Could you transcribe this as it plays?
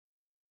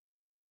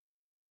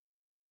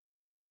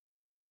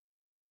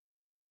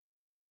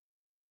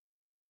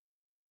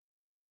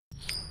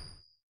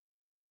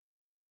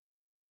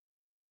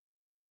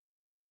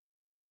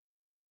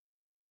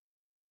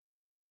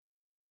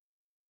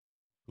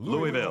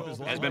Louisville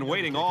has been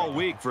waiting all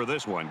week for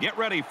this one. Get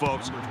ready,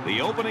 folks. The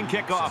opening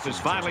kickoff is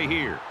finally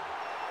here.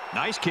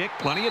 Nice kick,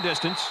 plenty of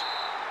distance.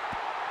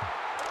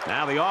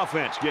 Now the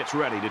offense gets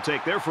ready to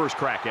take their first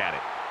crack at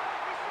it.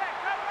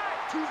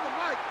 Choose the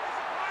mic.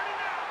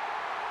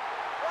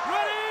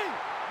 Ready?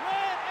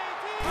 Red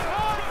 18.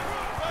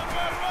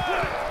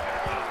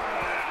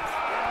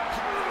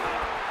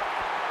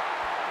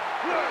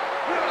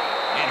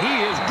 And he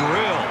is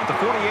drilled at the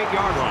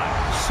 48-yard line.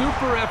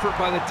 Super effort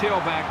by the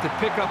tailback to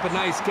pick up a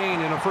nice gain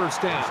and a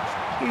first down.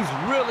 He's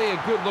really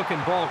a good-looking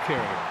ball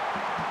carrier.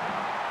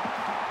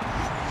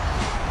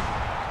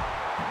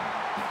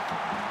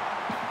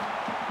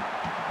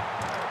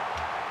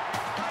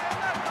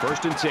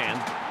 First and 10,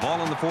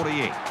 ball on the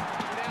 48.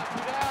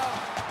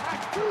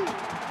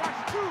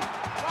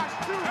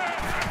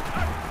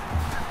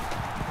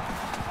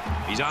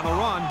 He's on the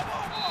run.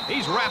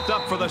 He's wrapped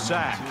up for the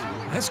sack.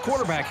 This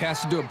quarterback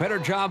has to do a better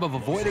job of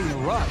avoiding the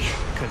rush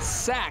because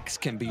sacks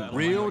can be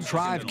real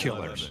drive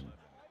killers.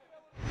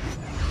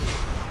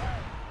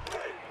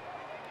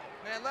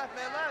 Man left,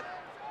 man left.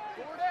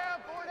 Four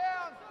down, four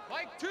down.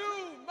 Mike two,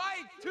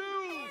 Mike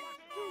two.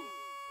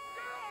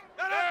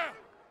 Down.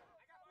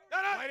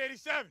 Light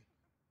 87.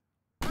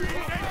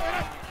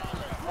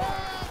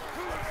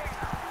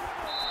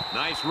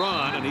 Nice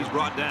run, and he's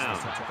brought down.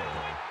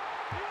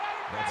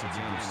 That's a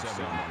gain of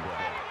 7 on the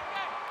play.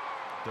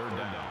 Third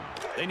down.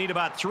 They need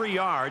about 3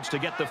 yards to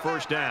get the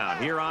first down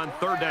here on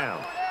third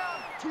down.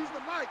 Choose the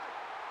mic.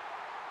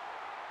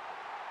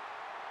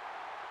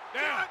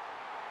 Down.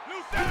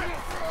 Loose side.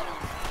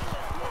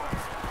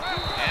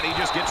 And he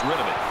just gets rid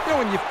of it. You know,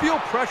 when you feel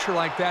pressure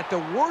like that, the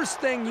worst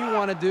thing you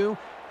want to do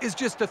is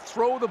just to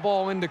throw the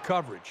ball into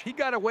coverage. He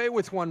got away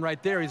with one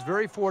right there. He's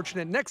very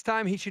fortunate. Next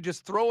time, he should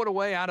just throw it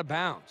away out of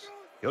bounds.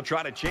 He'll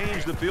try to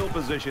change the field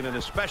position and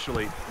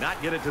especially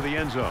not get it to the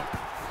end zone.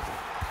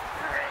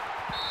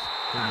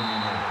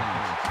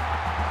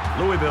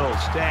 Louisville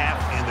staff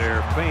and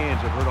their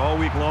fans have heard all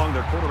week long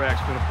their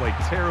quarterback's going to play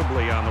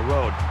terribly on the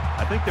road.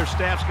 I think their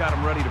staff's got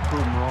them ready to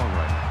prove them wrong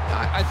right now.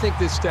 I think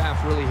this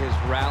staff really has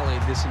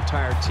rallied this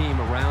entire team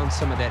around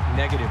some of that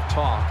negative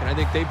talk, and I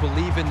think they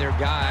believe in their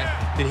guy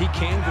that he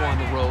can go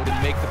on the road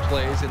and make the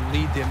plays and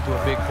lead them to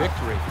a big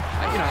victory.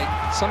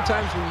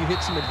 Sometimes when you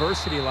hit some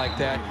adversity like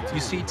that,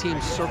 you see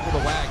teams circle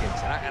the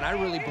wagons, and I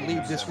really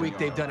believe this week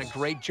they've done a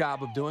great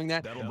job of doing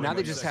that. Now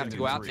they just have to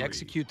go out and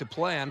execute the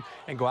plan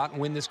and go out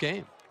and win this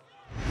game.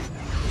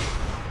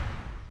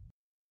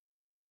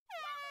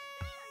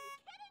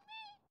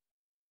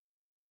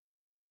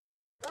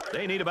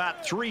 They need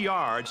about 3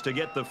 yards to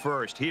get the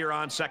first here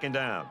on second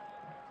down.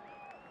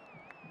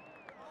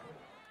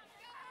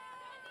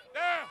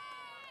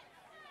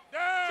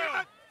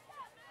 Down.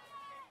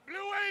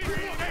 Blue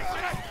 80.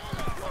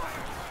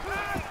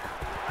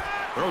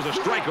 Throws a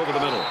strike over the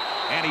middle.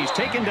 And he's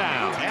taken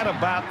down at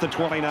about the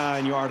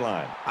 29-yard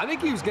line. I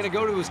think he was going to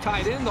go to his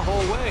tight end the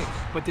whole way,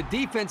 but the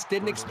defense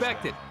didn't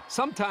expect it.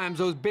 Sometimes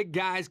those big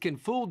guys can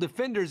fool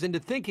defenders into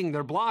thinking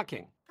they're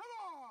blocking.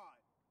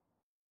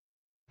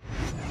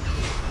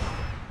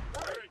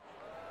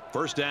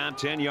 First down,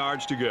 10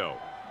 yards to go.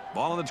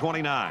 Ball on the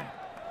 29.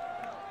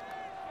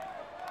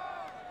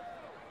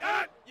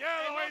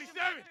 Yellow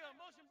 87.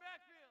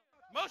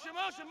 Motion.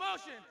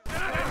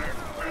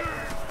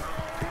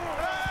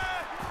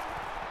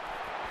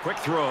 Quick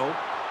throw.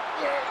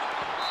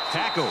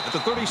 Tackle at the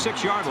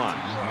 36-yard line.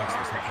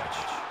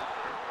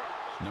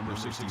 Number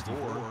 64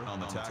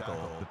 on the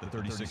tackle at the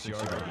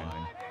 36-yard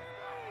line.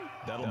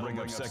 That'll bring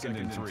up second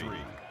and 3.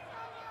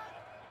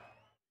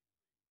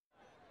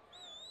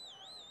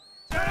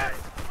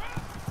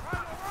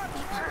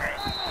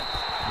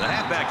 The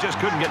halfback just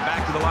couldn't get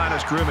back to the line of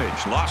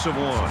scrimmage. Loss of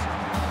 1.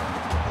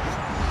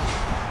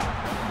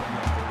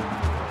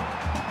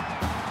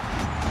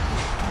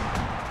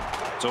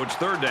 So it's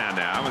third down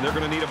now, and they're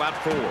going to need about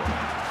 4.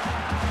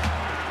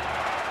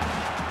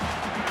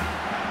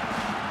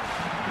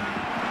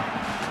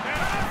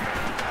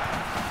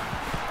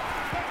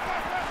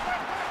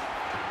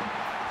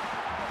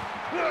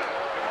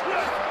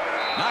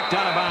 Knocked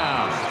out of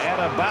bounds at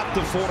about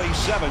the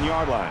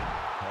 47-yard line.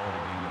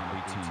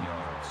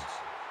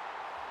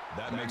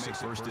 That makes it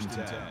first and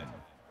 10.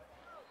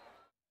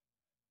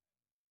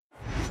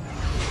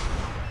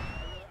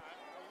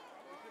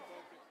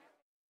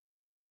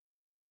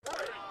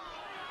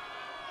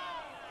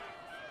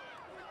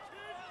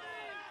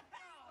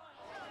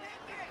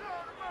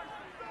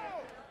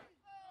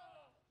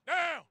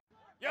 Down.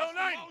 Yellow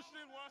 90.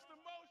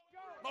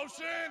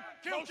 Motion.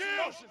 Kill.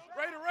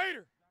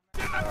 Raider.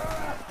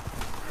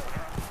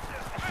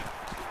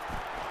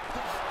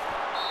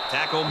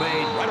 Tackle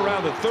made right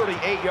around the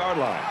 38-yard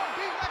line.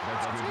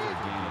 That's good for a gain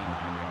of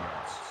 9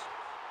 yards.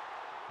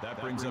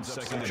 That brings up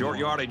second and Short 1.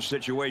 yardage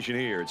situation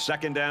here. It's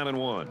second down and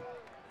 1.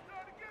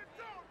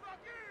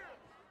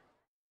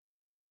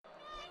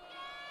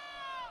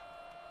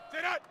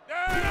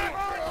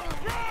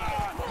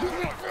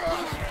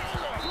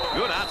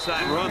 Good outside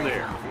outside run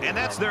there. And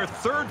that's their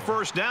third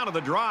first down of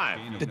the drive.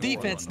 The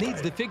defense needs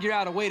to figure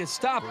out a way to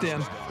stop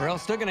them, or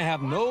else they're going to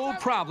have no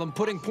problem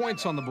putting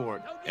points on the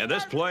board. And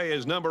this play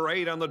is number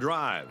 8 on the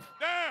drive.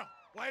 Down.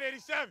 White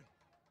 87.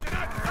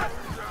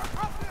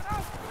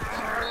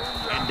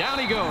 And down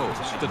he goes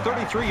at the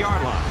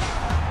 33-yard line.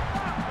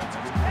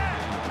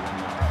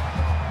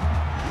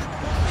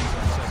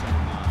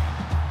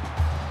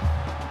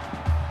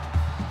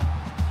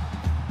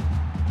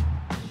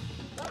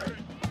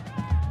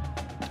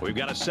 We've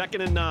got a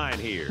 2nd and 9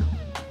 here.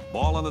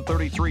 Ball on the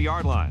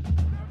 33-yard line.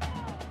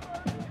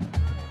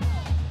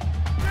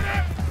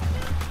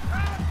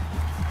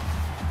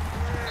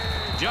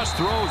 Just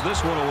throws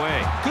this one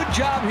away. Good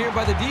job here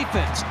by the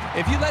defense.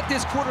 If you let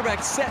this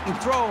quarterback set and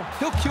throw,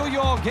 he'll kill you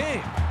all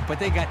game. But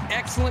they got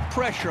excellent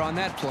pressure on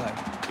that play.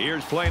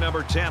 Here's play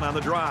number 10 on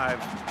the drive.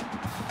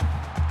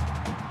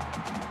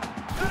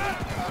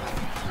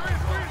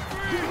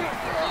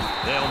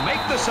 They'll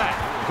make the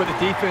sack. But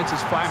the defense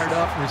is fired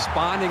up,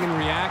 responding and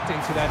reacting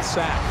to that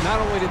sack. Not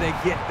only do they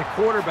get the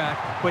quarterback,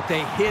 but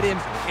they hit him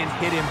and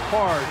hit him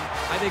hard.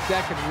 I think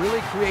that could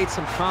really create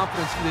some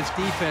confidence for this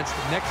defense.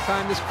 The next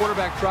time this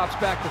quarterback drops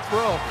back to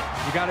throw,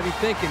 you got to be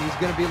thinking he's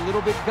going to be a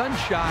little bit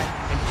gun-shy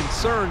and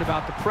concerned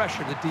about the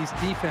pressure that these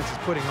defense is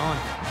putting on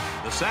him.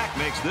 The sack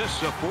makes this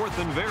a 4th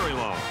and very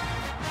long.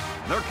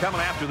 They're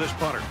coming after this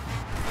punter.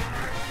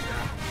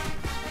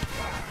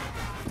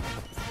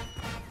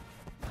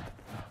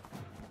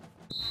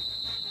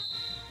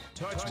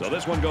 So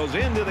this one goes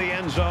into the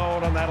end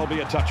zone, and that'll be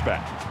a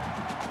touchback.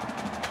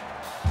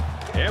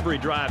 Every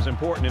drive's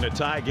important in a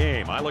tie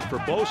game. I look for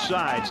both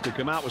sides to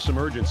come out with some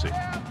urgency.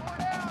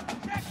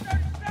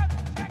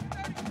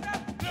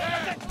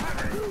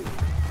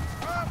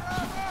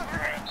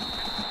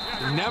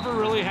 Never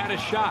really had a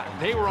shot.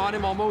 They were on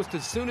him almost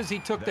as soon as he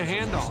took the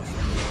handoff.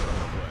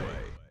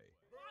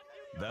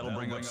 That'll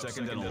bring up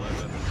 2nd and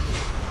 11.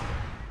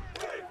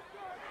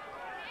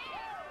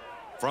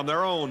 From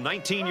their own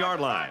 19-yard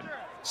line.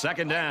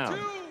 2nd down.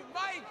 2,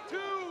 Mike, 2.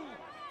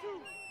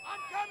 I'm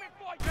coming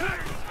for you.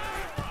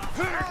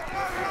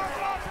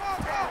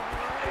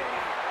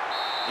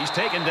 He's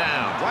taken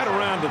down right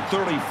around the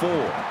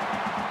 34.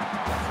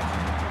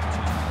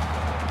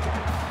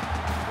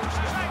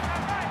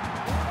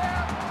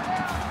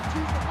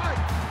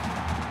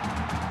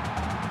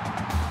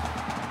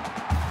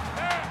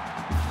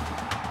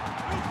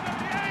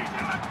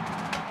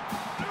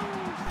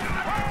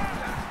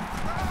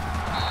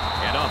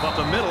 Up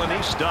the middle, and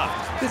he's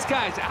stuffed. This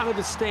guy's out of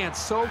his stance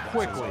so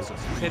quickly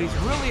that he's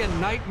really a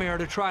nightmare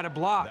to try to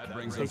block.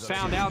 They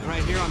found out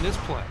right here on this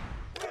play.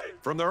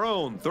 From their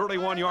own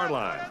 31-yard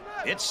line,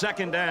 it's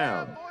 2nd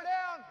down.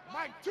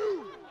 Mike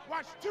 2.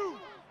 Watch 2.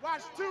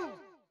 Watch 2.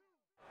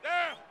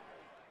 Down.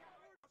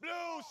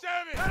 Blue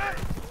 7.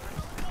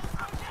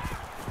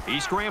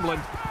 He's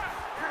scrambling.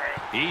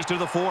 He's to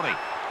the 40.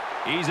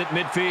 He's at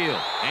midfield,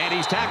 and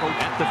he's tackled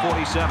at the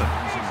 47.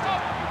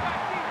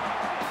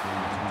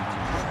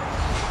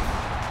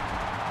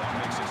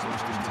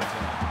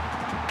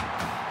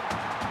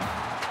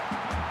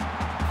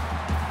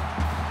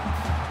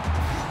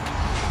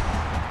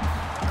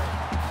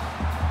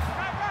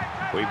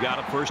 We've got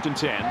a 1st and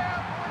 10.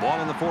 Ball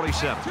on the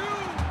 47. 2,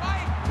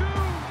 Mike, 2.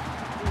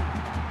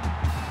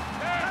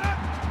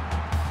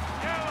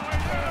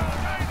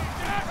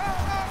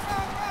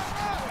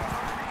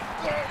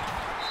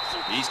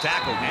 He's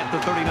tackled at the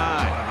 39.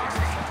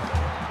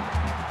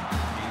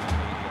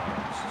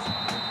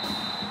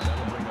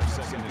 That'll bring up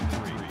 2nd and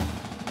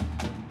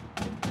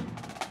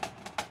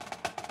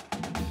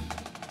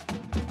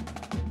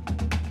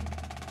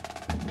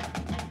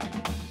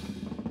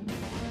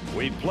 3.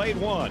 We've played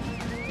one.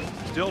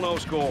 Still no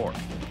score.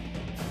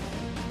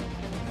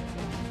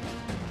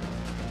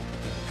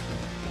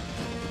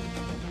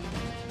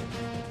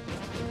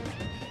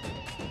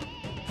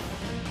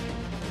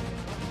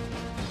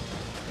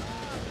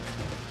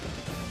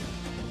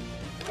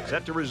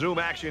 Set to resume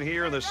action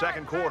here in the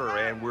 2nd quarter,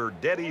 and we're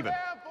dead even.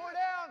 4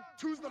 down.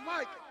 Choose the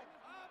mic.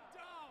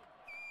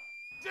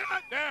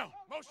 Down.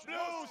 Motion.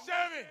 Blue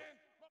 7.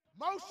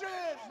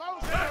 Motion.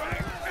 Motion.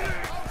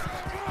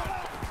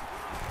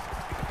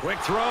 Quick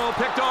throw,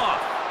 picked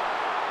off.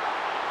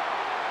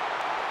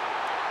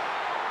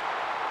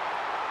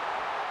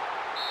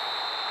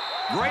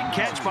 Great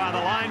catch by the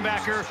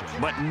linebacker,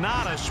 but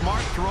not a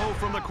smart throw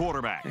from the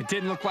quarterback. It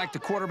didn't look like the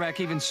quarterback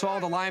even saw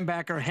the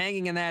linebacker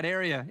hanging in that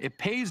area. It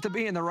pays to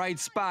be in the right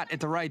spot at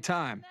the right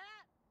time.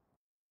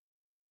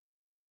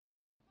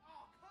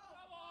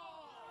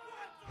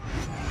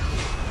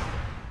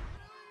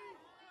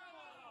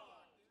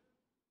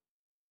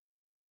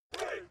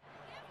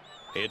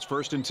 It's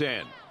 1st and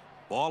 10.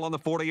 Ball on the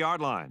 40-yard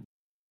line.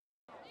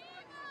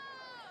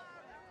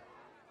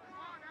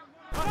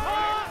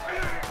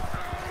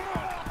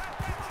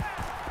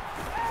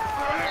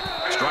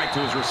 Strike to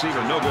his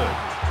receiver, no good.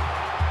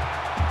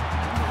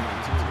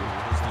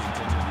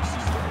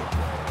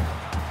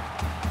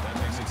 That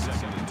makes it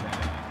 2nd and 10.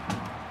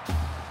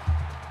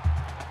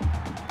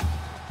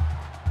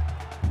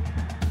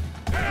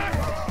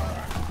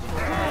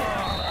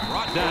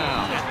 Brought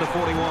down at the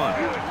 41.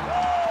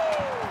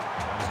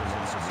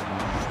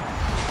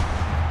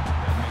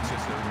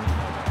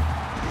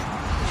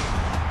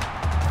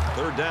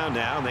 Third down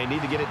now, and they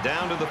need to get it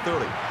down to the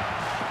 30.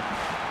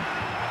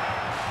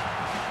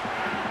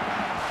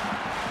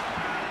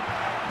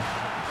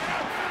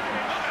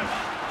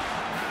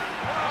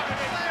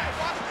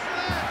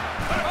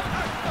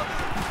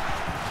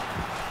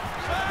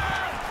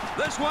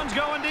 This one's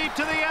going deep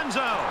to the end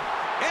zone.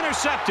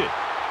 Intercepted.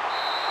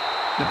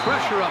 The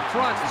pressure up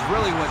front is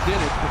really what did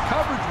it. The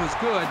coverage was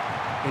good,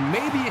 and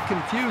maybe it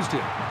confused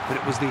him, but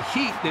it was the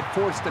heat that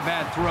forced the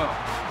bad throw.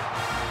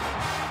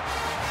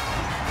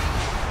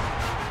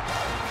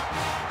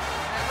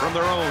 From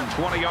their own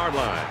 20-yard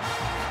line.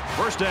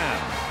 First down.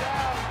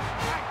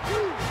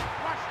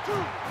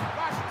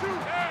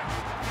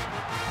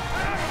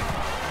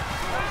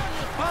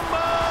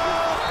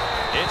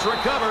 Fumble! It's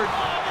recovered.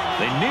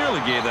 They nearly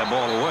gave that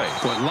ball away.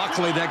 But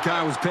luckily that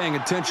guy was paying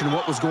attention to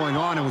what was going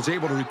on and was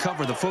able to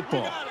recover the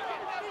football.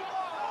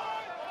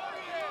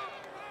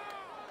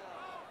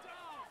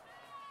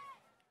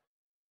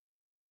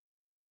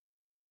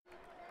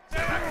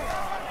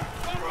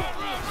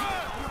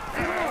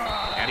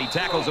 And he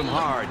tackles him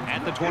hard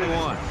at the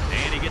 21.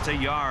 And he gets a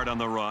yard on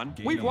the run.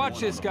 We've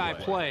watched this guy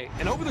play,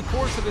 and over the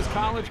course of his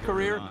college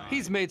career,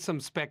 he's made some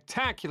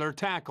spectacular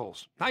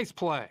tackles. Nice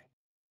play.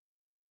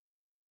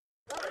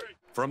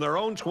 From their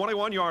own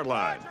 21-yard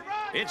line.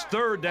 It's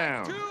third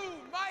down.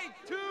 Mike,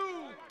 two.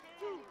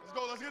 Let's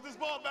go. Let's get this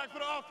ball back for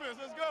the offense.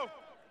 Let's go.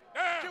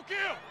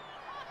 Kill.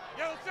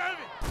 Yellow 7.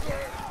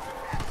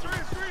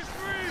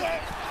 Screen.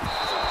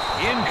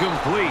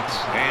 Incomplete.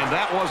 And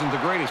that wasn't the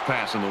greatest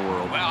pass in the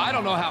world. Well, I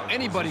don't know how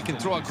anybody can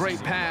throw a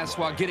great pass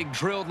while getting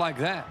drilled like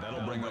that.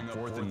 That'll bring up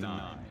 4th and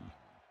 9.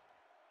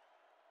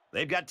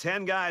 They've got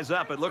 10 guys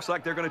up. It looks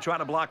like they're going to try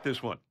to block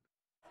this one.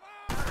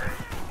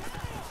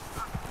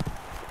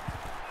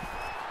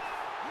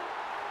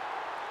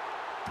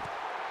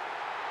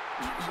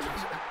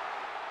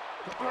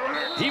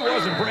 He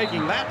wasn't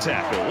breaking that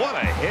tackle. What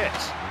a hit.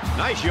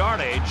 Nice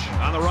yardage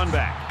on the run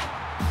back.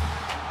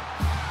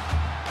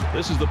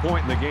 This is the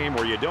point in the game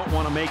where you don't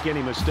want to make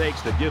any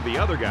mistakes that give the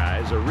other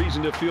guys a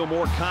reason to feel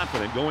more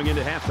confident going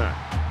into halftime.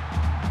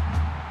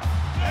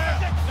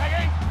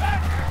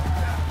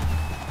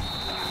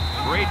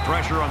 Great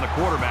pressure on the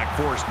quarterback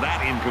forced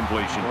that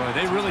incompletion. Boy,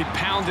 they really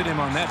pounded him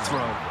on that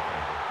throw.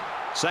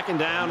 Second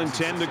down and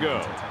 10 to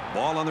go.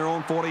 Ball on their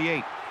own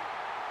 48.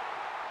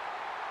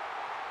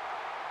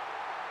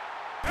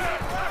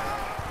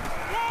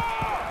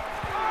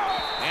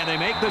 And they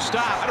make the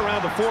stop at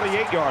around the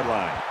 48-yard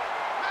line.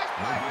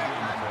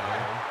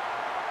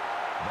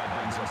 That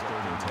brings us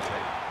 3rd and 10.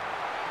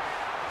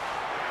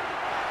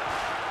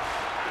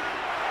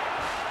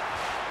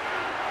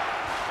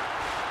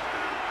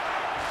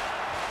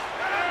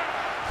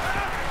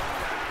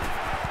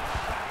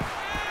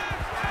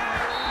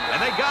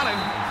 And they got him.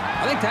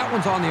 I think that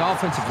one's on the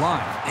offensive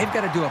line. They've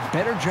got to do a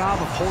better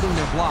job of holding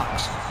their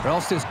blocks, or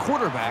else this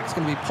quarterback's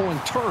going to be pulling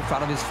turf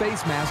out of his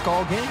face mask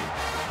all game.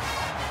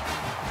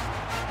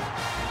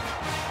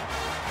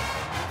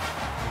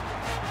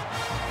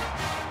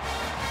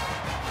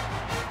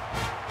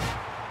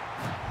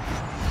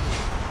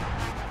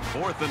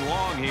 Fourth and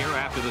long here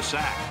after the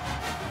sack.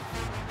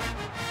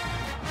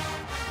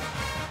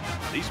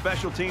 These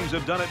special teams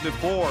have done it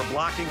before,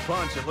 blocking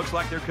punts. It looks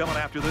like they're coming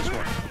after this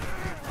one.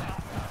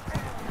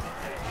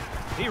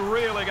 He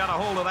really got a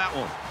hold of that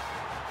one.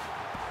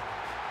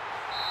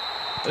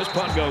 This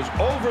punt goes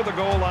over the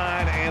goal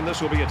line, and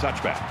this will be a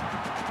touchback.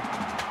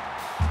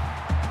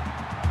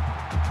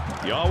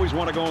 You always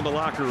want to go in the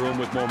locker room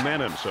with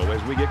momentum, so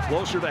as we get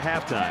closer to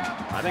halftime,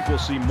 I think we'll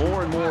see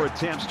more and more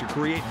attempts to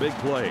create big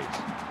plays.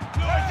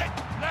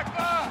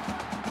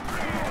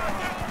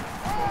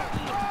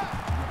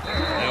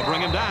 They'll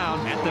bring him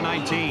down at the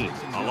 19.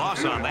 A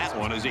loss on that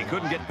one as he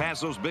couldn't get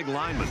past those big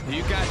linemen.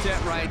 You got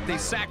that right. They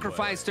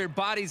sacrificed their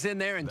bodies in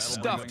there and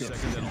stuffed him.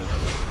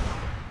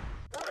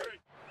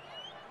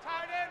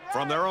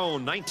 From their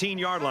own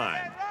 19-yard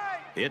line,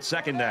 it's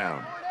second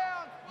down.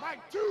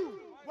 Mike, 2.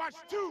 Watch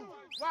 2.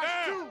 Watch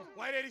 2.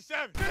 White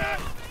 87.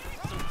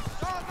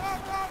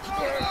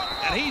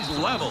 And he's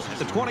level at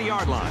the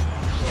 20-yard line.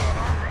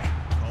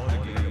 Call it a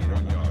gain of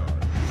 1 yard.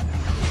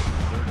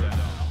 3rd down.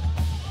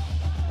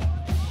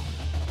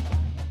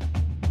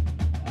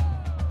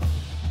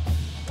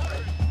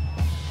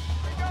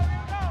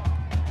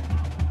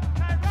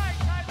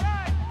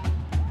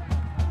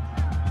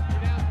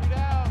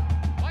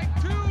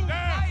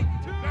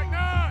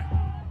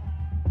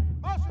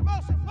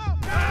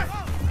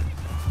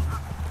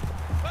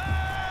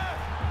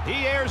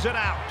 He airs it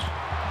out.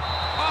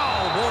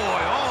 Oh,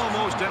 boy,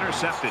 almost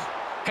intercepted.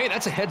 Hey,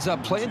 that's a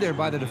heads-up play there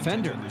by the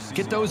defender.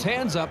 Get those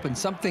hands up, and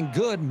something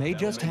good may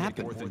just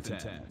happen. 4th and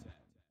 10.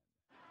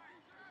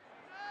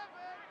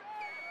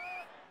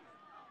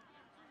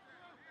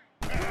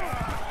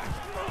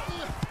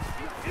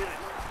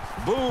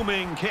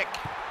 Booming kick.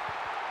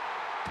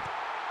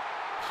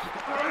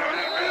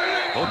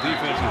 Both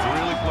defenses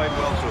really played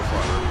well so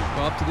far.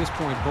 Well, up to this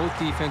point, both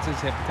defenses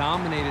have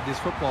dominated this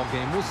football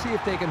game. We'll see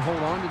if they can hold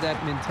on to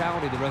that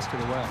mentality the rest of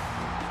the way.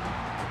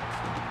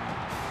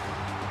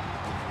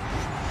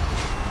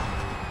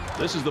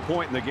 This is the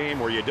point in the game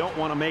where you don't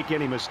want to make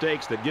any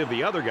mistakes that give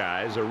the other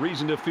guys a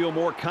reason to feel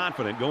more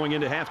confident going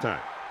into halftime.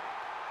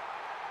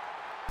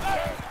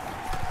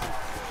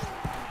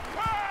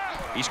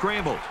 He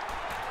scrambled.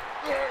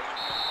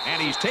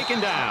 And he's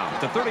taken down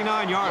at the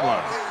 39-yard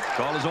line.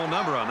 Called his own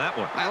number on that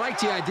one. I like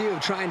the idea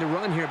of trying to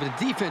run here, but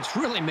the defense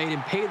really made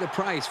him pay the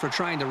price for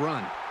trying to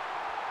run.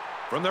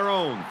 From their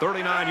own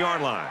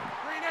 39-yard line.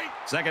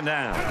 Second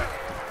down.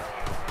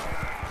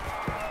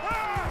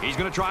 He's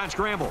going to try and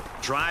scramble.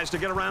 Tries to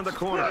get around the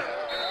corner.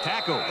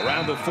 Tackle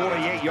around the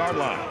 48-yard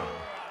line.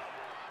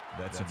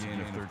 That's a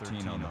gain of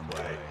 13 on the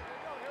play.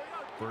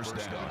 First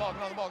down. Get on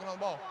the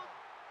ball.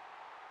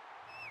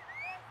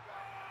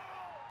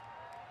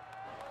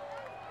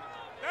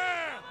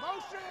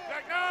 Motion.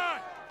 Back 9.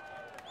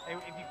 Hey,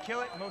 if you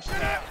kill it, motion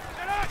out.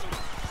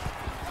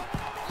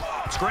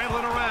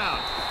 Scrambling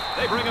around.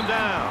 They bring him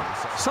down.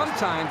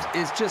 Sometimes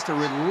it's just a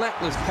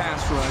relentless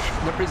pass rush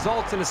that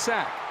results in a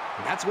sack.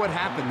 That's what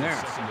happened there.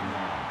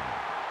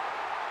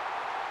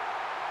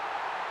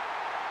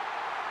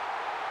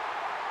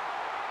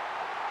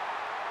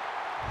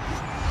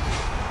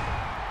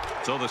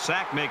 So the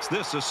sack makes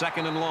this a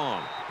 2nd and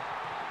long.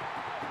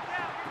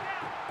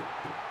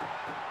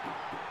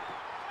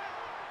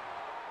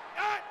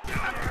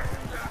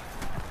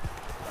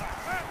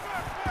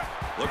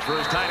 Looks for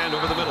his tight end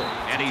over the middle,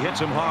 and he hits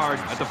him hard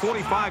at the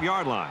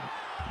 45-yard line.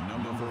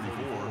 Number 44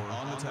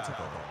 on the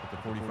tackle at the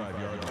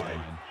 45-yard line.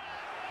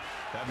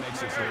 That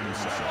makes it 3rd and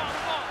 7.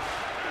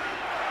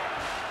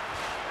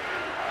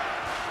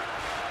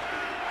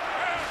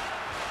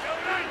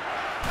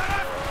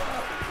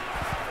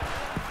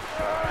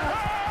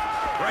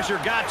 Pressure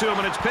got to him,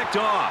 and it's picked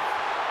off.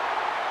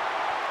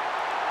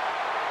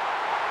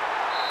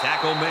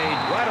 Tackle made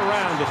right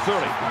around the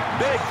 30.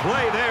 Big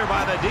play there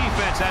by the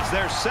defense. That's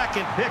their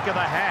 2nd pick of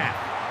the half.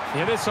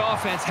 Yeah, this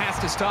offense has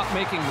to stop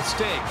making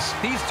mistakes.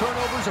 These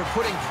turnovers are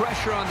putting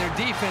pressure on their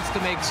defense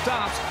to make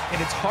stops, and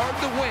it's hard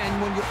to win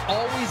when you're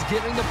always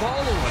giving the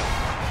ball away.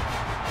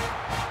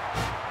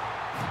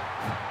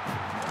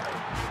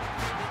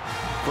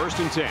 1st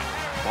and 10.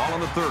 Ball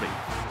on the 30.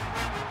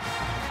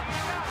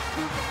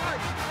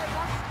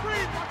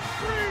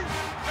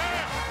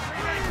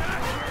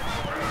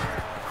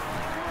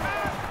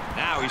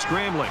 Now he's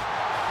scrambling.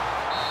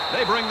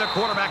 They bring the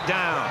quarterback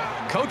down.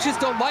 Coaches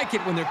don't like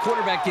it when their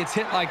quarterback gets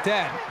hit like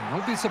that.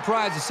 Don't be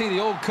surprised to see the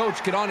old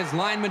coach get on his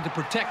lineman to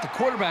protect the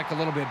quarterback a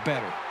little bit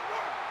better.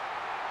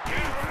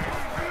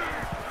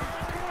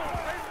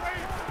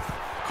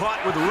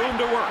 Caught with room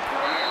to work.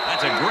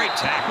 That's a great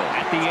tackle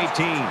at the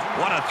 18.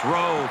 What a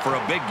throw for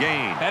a big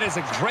gain. That is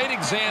a great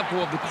example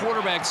of the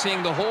quarterback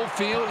seeing the whole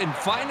field and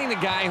finding the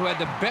guy who had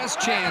the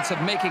best chance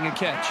of making a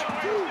catch.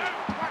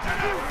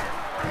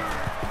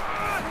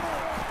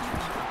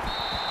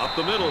 Up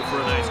the middle for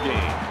a nice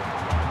gain.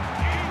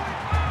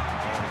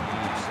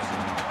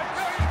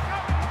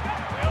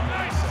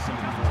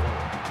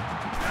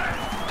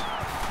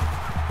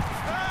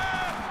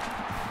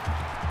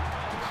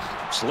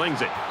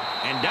 Slings it.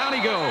 And down he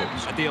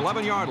goes at the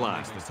 11-yard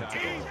line.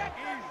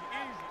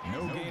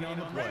 No gain on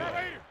the play.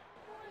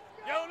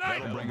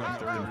 That'll bring up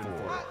 3rd and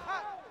 4.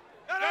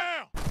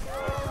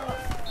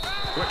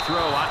 Quick throw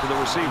out to the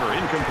receiver.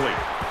 Incomplete.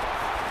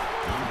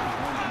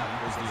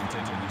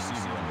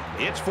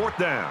 It's 4th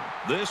down.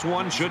 This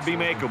one should be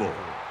makeable.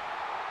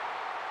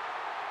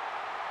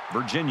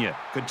 Virginia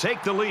could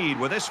take the lead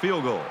with this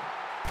field goal.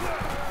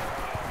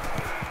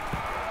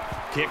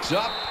 Kicks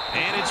up,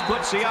 and it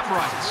splits the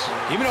uprights.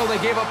 Even though they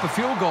gave up a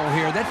field goal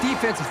here, that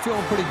defense is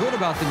feeling pretty good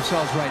about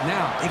themselves right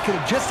now. It could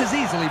have just as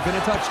easily been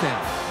a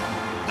touchdown.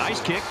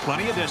 Nice kick,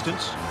 plenty of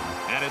distance,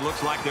 and it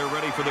looks like they're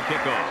ready for the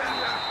kickoff.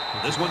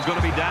 This one's going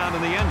to be down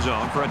in the end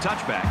zone for a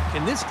touchback.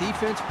 Can this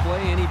defense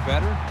play any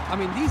better? I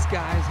mean, these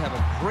guys have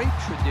a great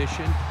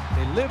tradition.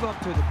 They live up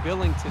to the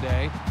billing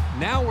today.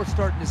 Now we're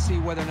starting to see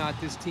whether or not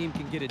this team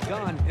can get it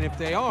done. And if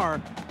they are,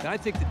 then I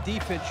think the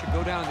defense should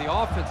go down to the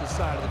offensive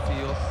side of the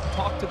field,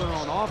 talk to their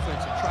own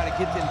offense, and try to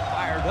get them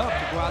fired up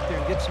to go out there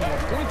and get some more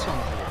points on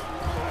the board.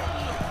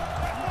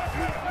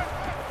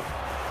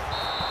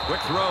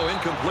 Quick throw,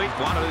 incomplete,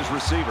 wanted his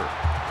receiver.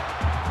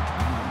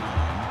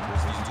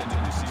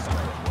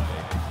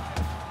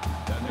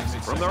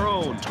 From their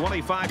own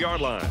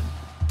 25-yard line.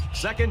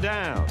 2nd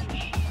down.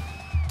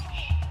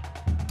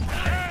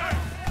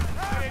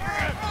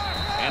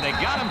 And they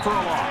got him for a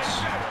loss.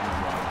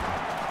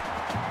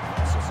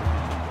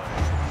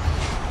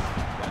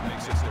 That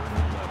makes it 3rd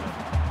and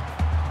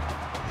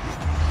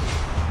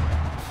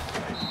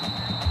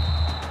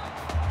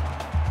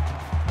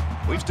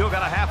 11. We've still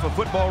got a half of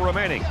football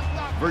remaining.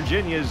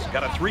 Virginia's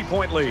got a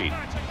 3-point lead.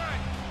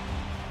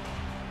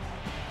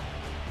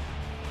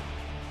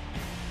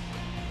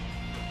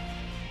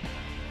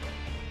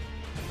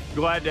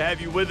 Glad to have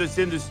you with us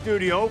in the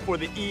studio for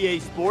the EA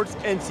Sports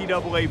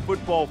NCAA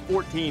Football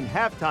 14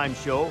 halftime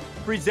show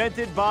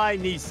presented by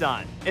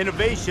Nissan.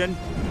 Innovation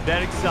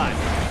that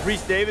excites.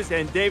 Reese Davis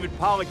and David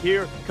Pollack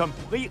here,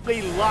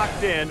 completely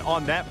locked in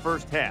on that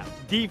first half.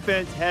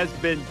 Defense has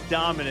been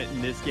dominant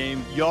in this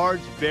game.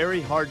 Yards very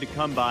hard to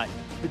come by.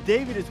 But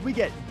David, as we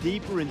get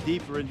deeper and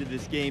deeper into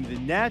this game, the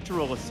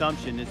natural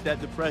assumption is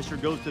that the pressure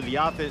goes to the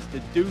offense to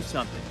do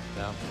something.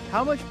 Yeah.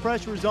 How much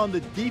pressure is on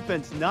the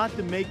defense not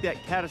to make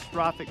that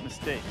catastrophic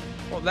mistake?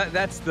 Well,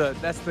 that's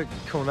the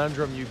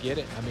conundrum you get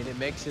it. I mean, it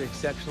makes it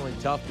exceptionally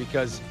tough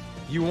because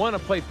you want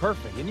to play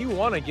perfect and you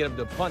want to get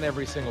them to punt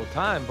every single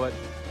time, but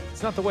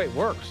it's not the way it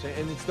works.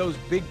 And it's those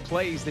big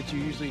plays that you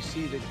usually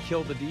see that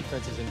kill the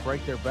defenses and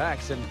break their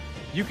backs. And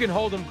you can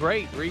hold them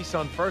great, Reese,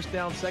 on first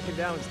down, second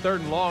down, it's third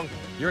and long.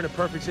 You're in a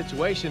perfect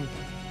situation.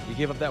 You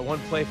give up that one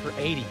play for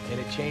 80, and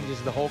it changes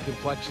the whole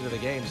complexion of the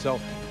game. So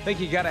I think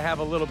you got to have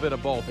a little bit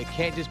of both. It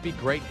can't just be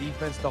great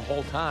defense the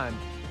whole time.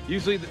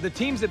 Usually the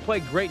teams that play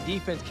great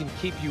defense can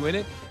keep you in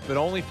it, but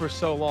only for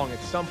so long. At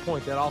some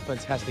point, that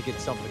offense has to get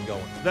something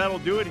going. That'll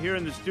do it here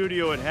in the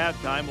studio at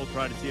halftime. We'll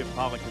try to see if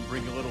Pollack can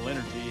bring a little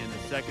energy in the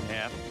second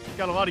half.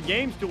 Got a lot of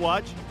games to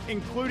watch,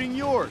 including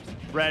yours.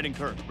 Brad and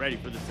Kirk ready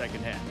for the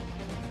second half.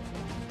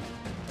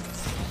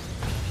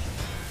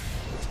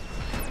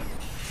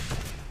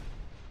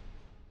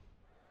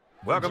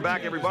 Welcome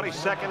back, everybody.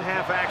 Second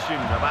half action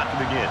about to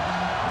begin.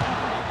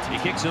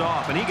 He kicks it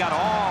off, and he got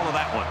all of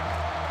that one.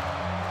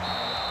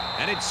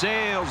 And it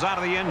sails out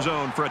of the end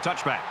zone for a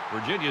touchback.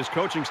 Virginia's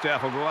coaching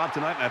staff will go out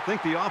tonight, and I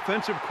think the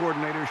offensive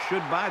coordinator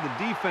should buy the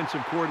defensive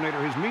coordinator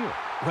his meal.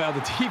 Well,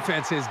 the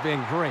defense has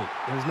been great.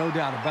 There's no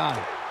doubt about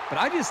it. But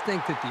I just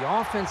think that the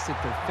offense that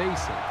they're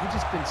facing, they've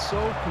just been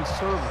so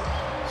conservative,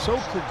 so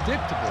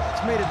predictable.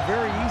 It's made it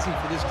very easy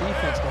for this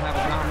defense to have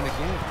a dominant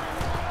game.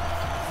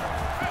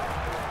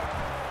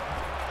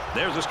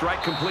 There's a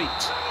strike complete.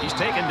 He's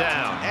taken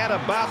down at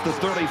about the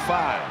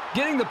 35.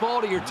 Getting the ball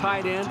to your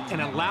tight end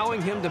and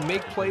allowing him to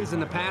make plays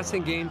in the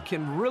passing game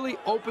can really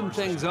open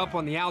things up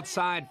on the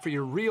outside for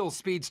your real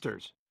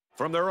speedsters.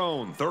 From their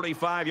own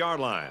 35-yard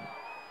line.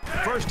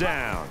 First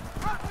down.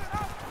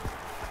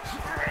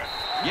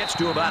 Gets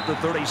to about the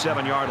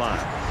 37-yard line.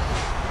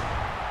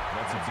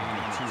 That's a gain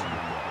of 2 on the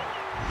play.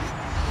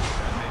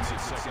 That makes it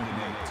 2nd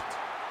and 8.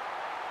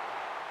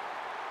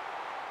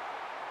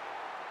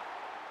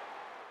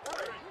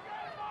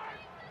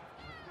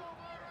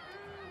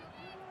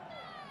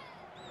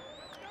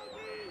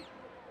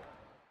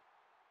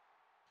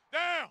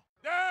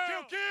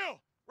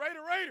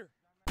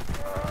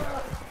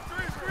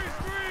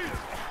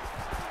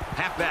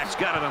 Halfback's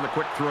got it on the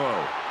quick throw.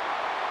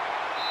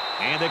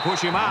 And they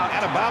push him out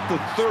at about the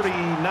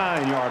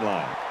 39-yard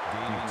line.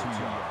 Gain of 2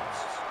 yards.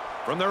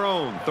 From their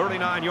own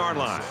 39-yard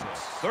line.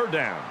 Third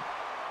down.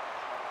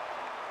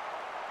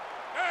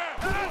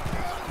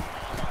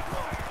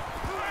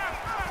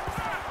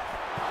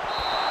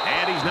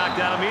 And he's knocked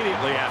out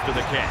immediately after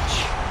the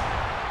catch.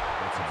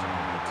 That's a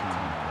gain of 2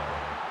 on the play.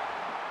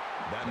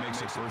 That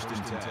makes it 1st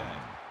and 10.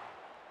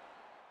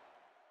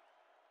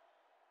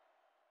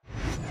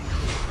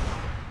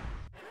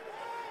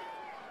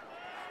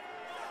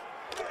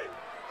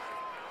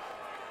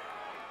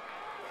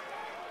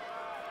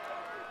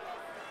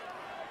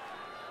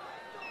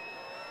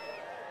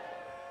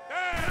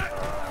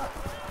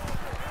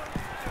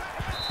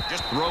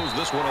 Just throws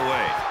this one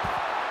away.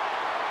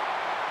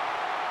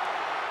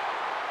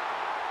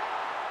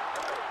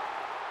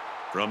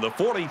 From the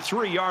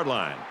 43-yard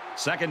line,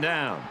 second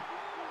down.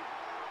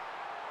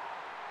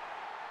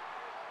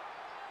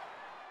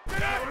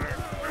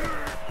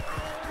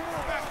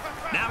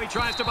 Now he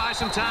tries to buy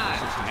some time,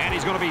 and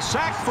he's going to be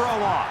sacked for a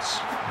loss.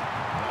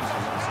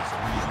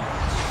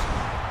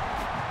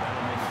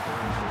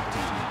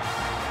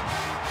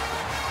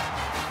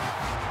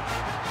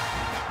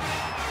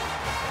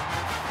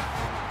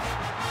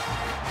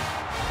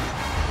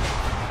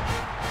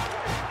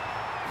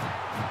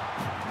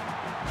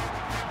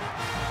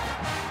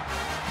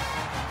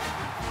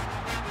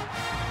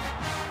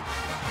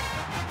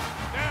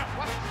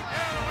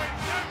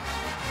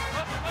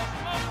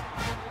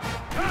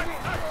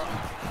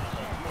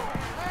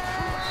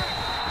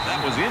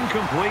 Was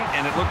incomplete,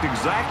 and it looked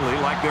exactly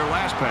like their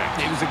last pass.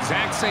 It was the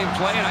exact same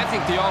play, and I think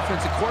the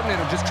offensive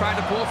coordinator just tried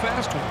to pull a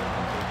fast one.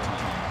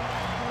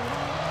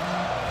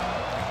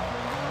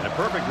 In a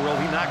perfect world,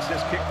 he knocks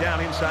this kick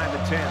down inside the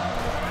 10.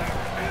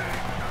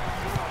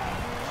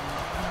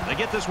 They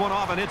get this one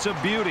off, and it's a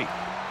beauty.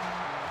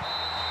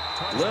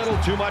 Little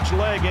too much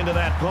leg into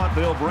that punt.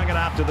 They'll bring it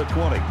out to the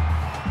 20.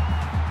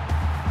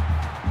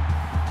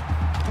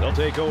 They'll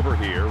take over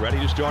here, ready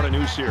to start a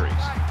new series.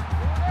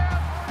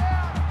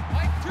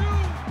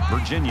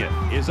 Virginia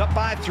is up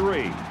by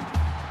 3.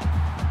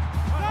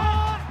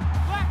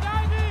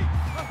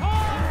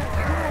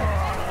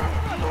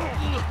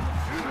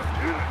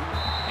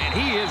 And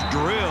he is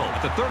drilled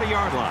at the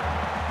 30-yard line.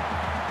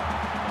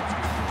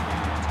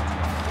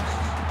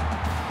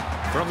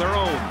 From their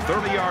own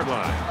 30-yard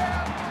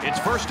line, it's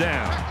first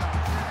down.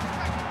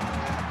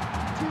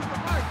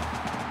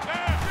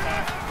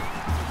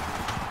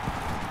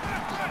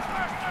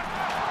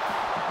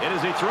 It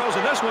as he throws,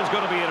 and this one's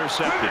going to be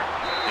intercepted.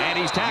 And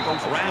he's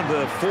tackled around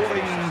the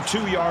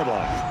 42-yard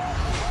line.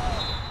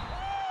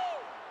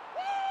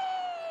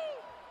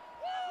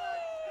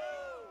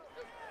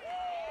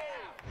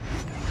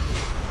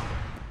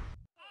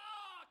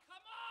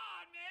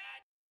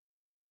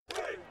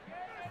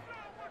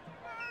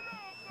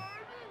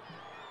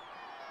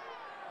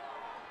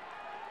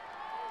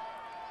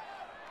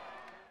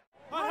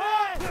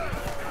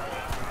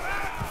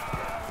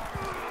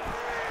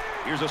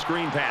 Here's a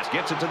screen pass,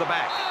 gets it to the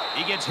back.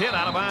 He gets hit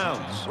out of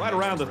bounds, right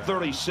around the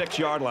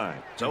 36-yard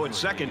line. So it's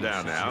second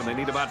down now, and they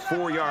need about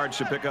 4 yards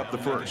to pick up the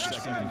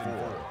first. Come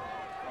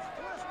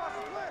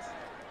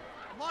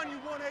on, you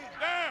 1-8.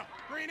 Down.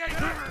 Green 8.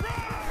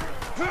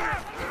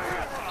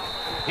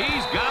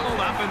 He's gobbled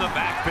up in the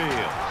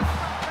backfield.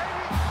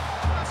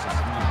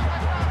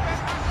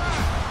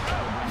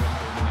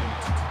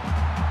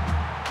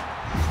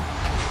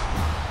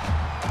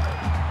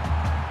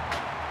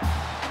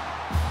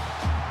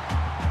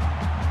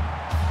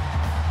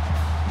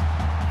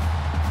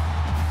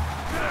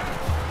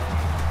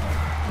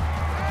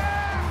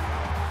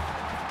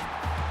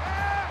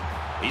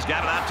 He's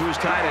got it out to his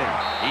tight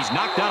end. He's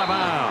knocked out of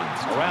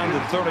bounds around the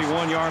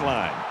 31-yard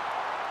line.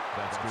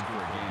 That's good for a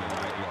gain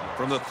of 8 yards.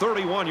 From the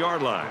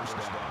 31-yard line.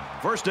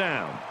 First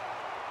down.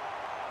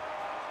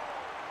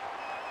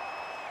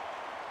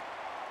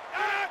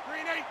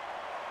 Green 8.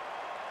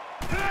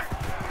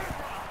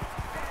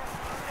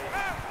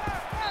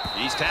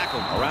 He's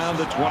tackled around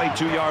the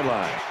 22-yard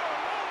line.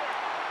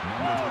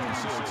 Number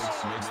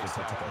 26 makes the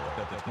tackle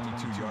at the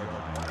 22-yard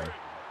line.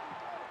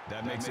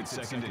 That makes it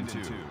second and 2.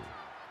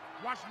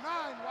 Watch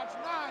 9. Watch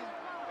 9. Here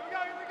we go.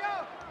 Here we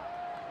go.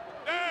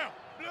 Down.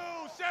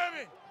 Blue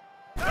 7.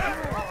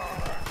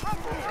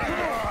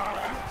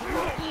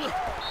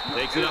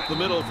 Takes it up the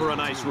middle for a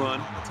nice run.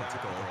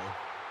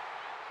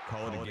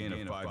 Call it a gain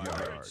of 5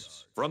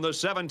 yards. From the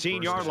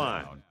 17-yard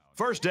line.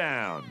 First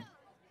down.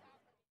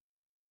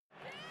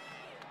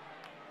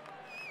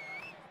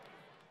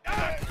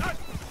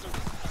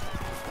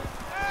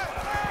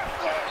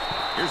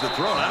 Here's the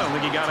throw. I don't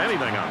think he got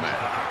anything on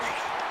that.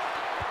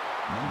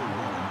 Number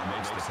 1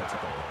 makes the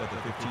tackle at the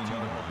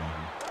 15-yard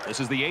line. This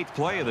is the 8th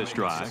play of this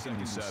drive. Second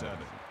and 7.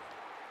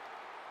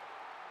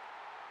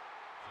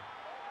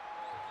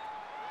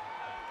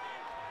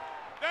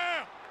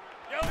 Down.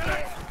 Yellow.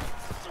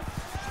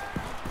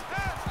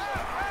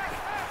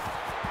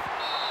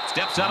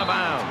 Steps out of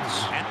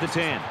bounds at the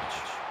 10.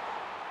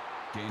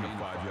 Gain of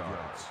 5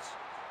 yards.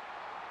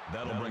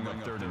 That'll bring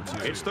up third and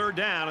 2. It's third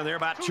down, and they're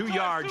about 2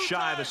 yards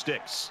shy of the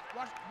sticks.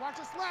 Watch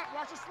a slant.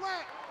 Watch a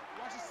slant.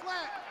 Watch a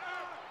slant.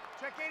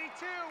 Check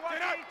 82. Watch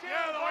Get up. 82.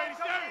 Yellow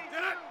 87.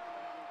 Get up.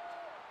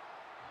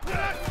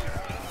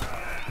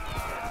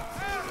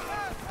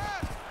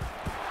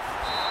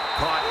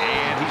 Caught,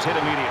 and he's hit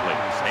immediately.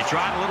 They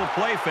tried a little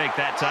play fake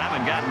that time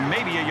and got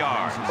maybe a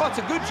yard. Well, it's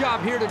a good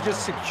job here to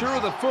just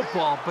secure the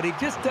football, but he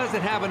just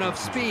doesn't have enough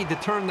speed to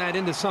turn that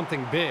into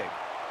something big.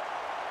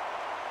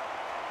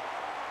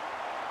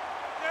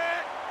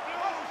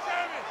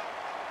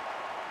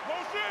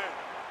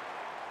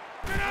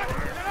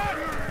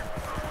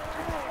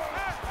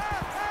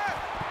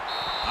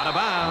 Out of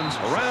bounds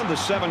around the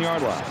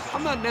 7-yard line.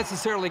 I'm not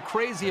necessarily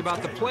crazy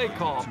about the play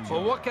call,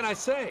 but what can I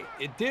say?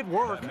 It did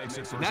work, and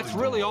that's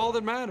really all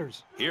that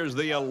matters. Here's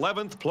the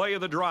 11th play of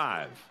the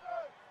drive.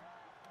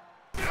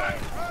 Brought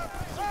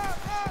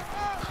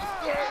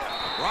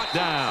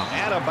down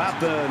at about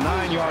the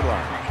 9-yard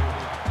line.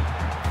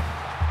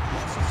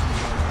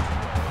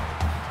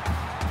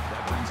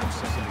 That brings him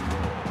second and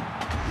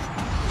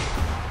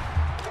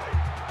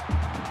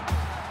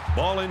goal.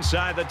 Ball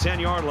inside the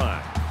 10-yard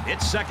line.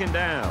 It's second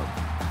down.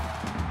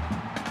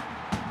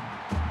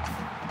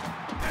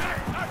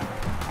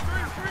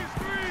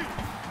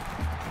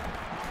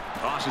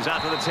 Tosses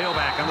out to the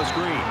tailback on the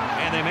screen.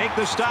 And they make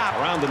the stop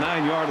around the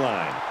 9-yard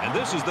line. And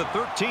this is the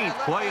 13th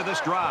play of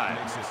this drive.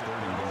 Makes this third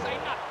and goal.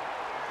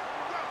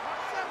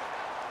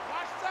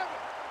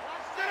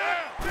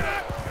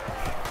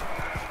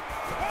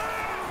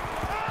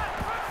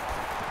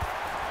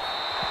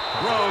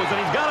 Throws, and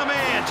he's got a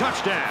man.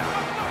 Touchdown.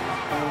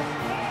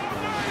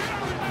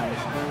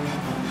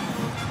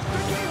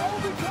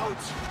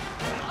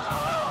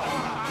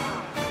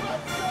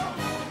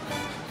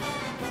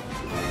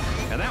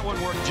 And that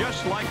one worked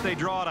just like they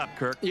draw it up,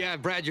 Kirk. Yeah,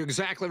 Brad, you're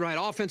exactly right.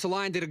 Offensive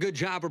line did a good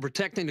job of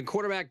protecting the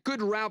quarterback.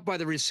 Good route by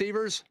the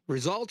receivers.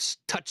 Results,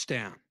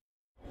 touchdown.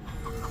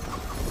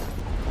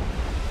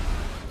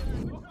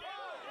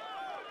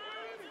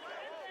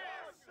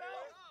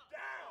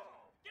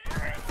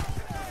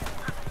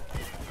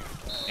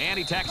 And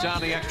he tacks on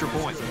the extra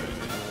point.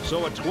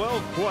 So a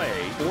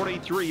 12-play,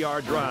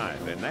 43-yard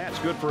drive, and that's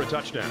good for a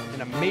touchdown.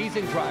 An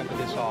amazing drive for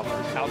this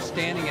offense.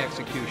 Outstanding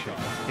execution.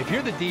 If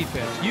you're the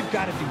defense, you've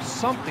got to do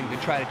something to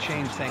try to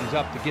change things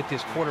up to get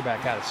this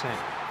quarterback out of sync.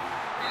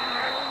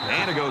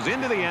 And it goes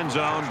into the end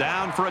zone,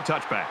 down for a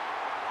touchback.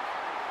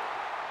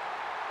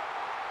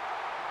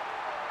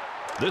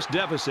 This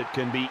deficit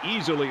can be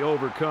easily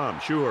overcome,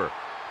 sure.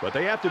 But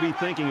they have to be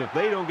thinking if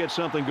they don't get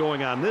something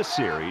going on this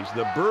series,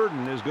 the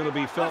burden is going to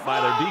be felt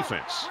by their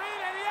defense.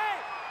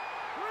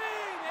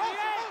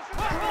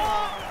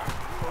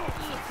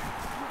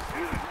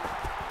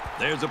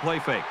 There's a play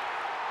fake.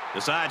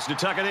 Decides to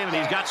tuck it in, and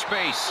he's got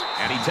space.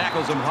 And he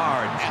tackles him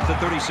hard at the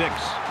 36.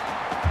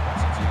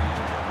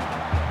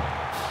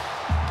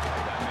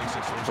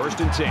 1st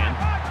and 10.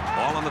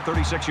 Ball on the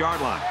 36-yard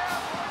line.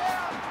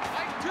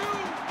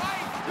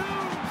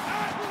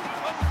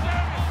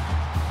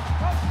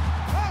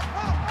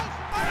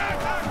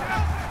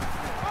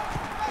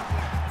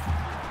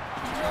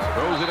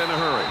 Throws it in a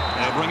hurry.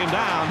 They'll bring him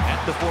down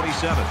at the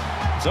 47.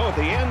 So at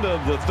the end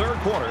of the 3rd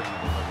quarter,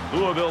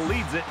 Louisville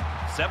leads it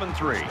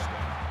 7-3.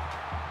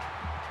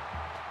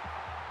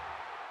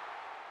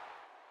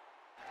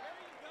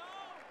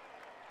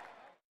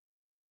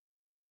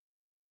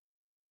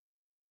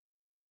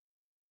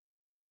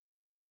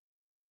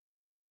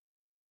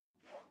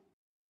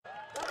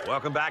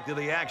 Welcome back to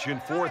the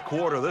action. 4th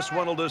quarter. This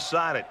one will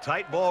decide it.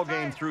 Tight ball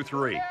game through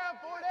 3.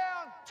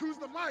 Choose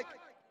the mic.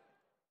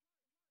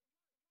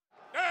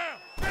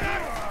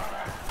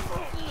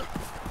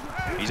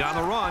 He's on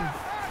the run.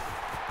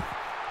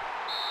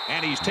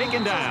 And he's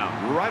taken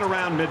down right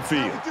around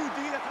midfield.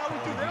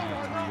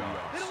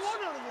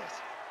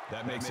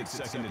 That makes it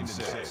 2nd and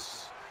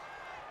 6.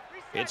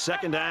 It's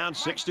 2nd down,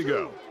 6 to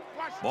go.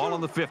 Ball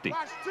on the 50.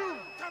 Time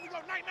to go.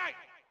 Night, night.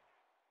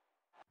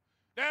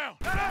 Down.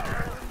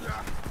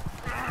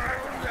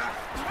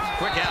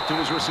 Quick out to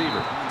his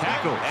receiver.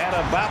 Tackle at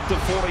about the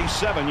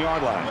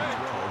 47-yard line.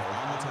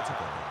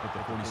 At the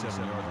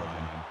 47-yard line.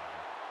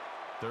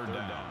 3rd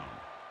down.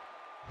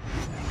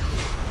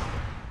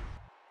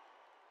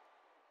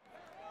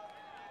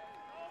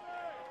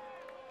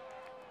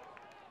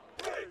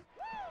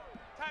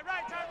 Time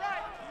right, time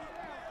right.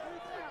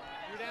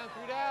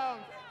 3 down.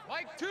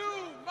 Mike 2,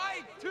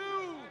 Mike 2.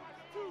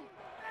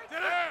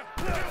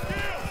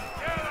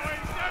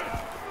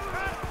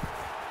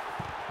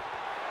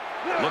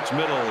 Looks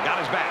middle, got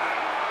his back.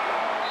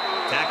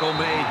 Tackle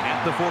made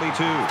at the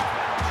 42.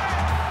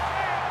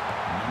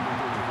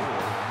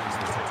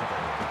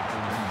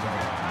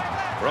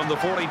 From the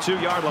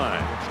 42-yard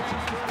line,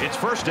 it's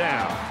 1st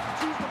down.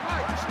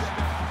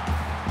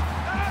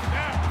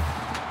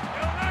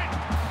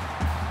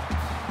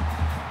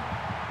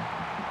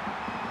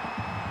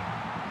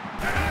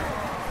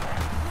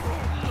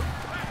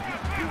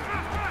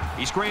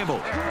 He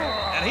scrambled,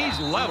 and he's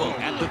level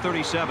at the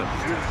 37.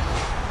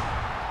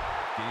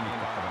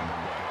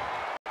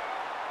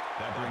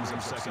 That brings him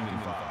 2nd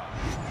and 5.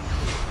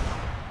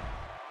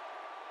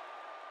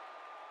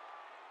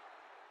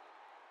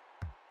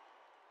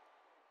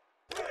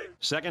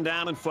 Second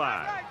down and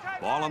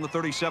 5. Ball on the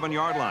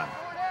 37-yard line.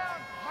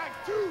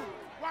 Mike 2.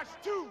 Watch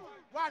 2.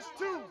 Watch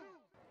 2.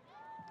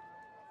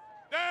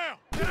 Down.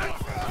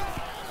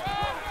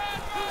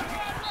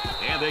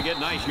 And they get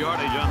nice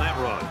yardage on that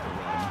run.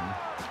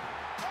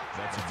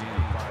 That's a gain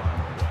of 5 on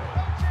the way.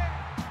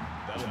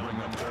 That'll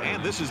bring up 3rd.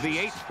 And this is the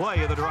 8th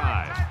play of the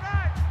drive.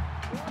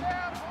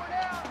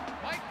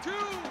 Mike 2,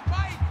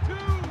 Mike 2.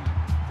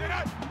 Sit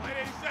up. Play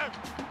 87.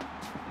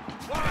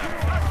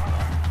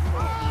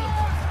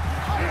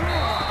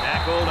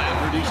 Tackled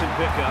after decent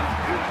pickup.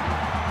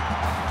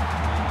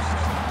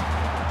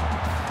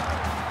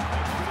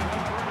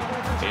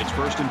 It's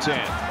 1st and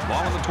 10.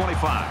 Ball on the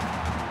 25.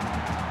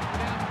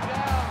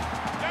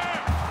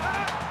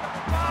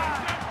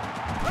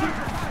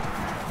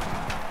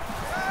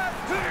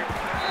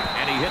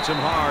 And he hits him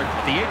hard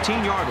at the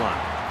 18-yard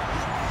line.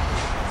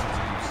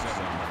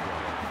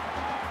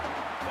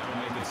 That'll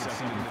make it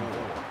 2nd and 4.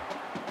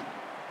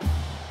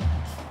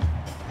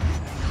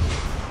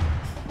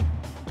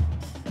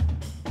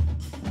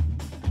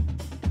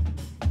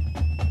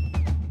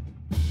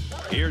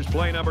 Here's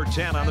play number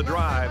 10 on the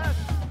drive.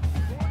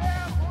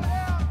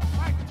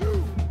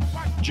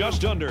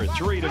 Just under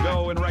 3 to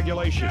go in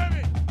regulation.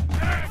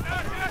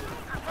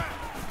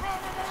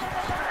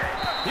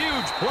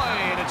 Huge play,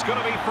 and it's going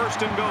to be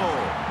 1st and goal.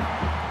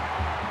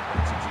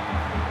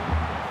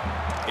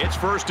 It's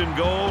 1st and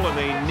goal, and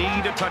they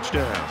need a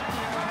touchdown.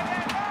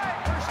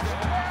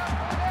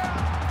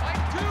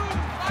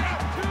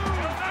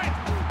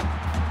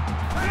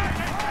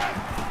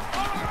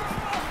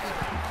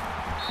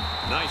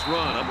 Nice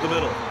run up the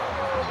middle.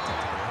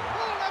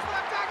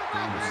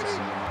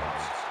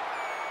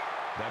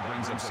 That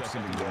brings him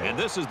 2nd and goal. And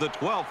this is the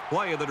 12th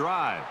play of the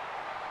drive.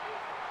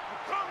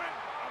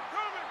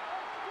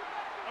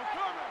 I'm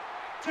coming.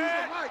 Choose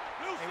the mic.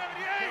 Blue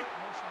 78.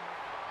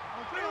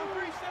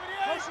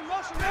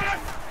 Motion.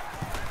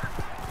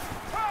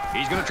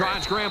 He's going to try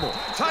and scramble.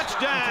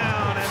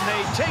 Touchdown, and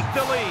they take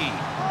the lead.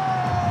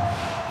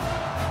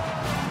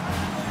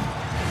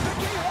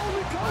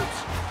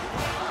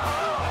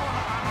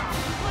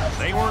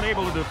 They weren't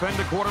able to defend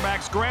the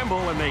quarterback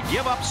scramble, and they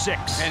give up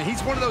 6. And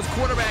he's one of those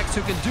quarterbacks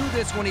who can do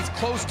this when he's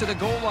close to the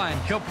goal line.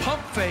 He'll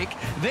pump fake,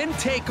 then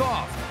take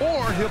off,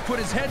 or he'll put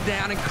his head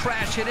down and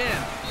crash it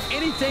in.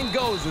 Anything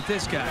goes with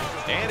this guy.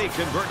 And he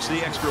converts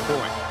the extra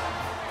point.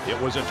 It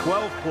was a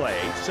 12-play,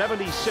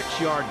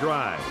 76-yard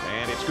drive,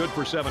 and it's good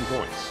for 7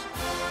 points.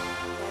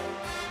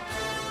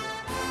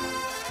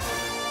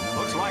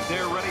 Looks like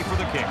they're ready for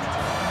the kick.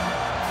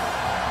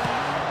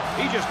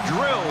 He just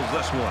drills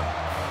this one.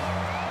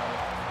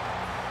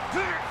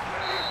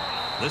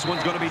 This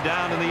one's going to be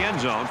down in the end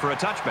zone for a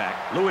touchback.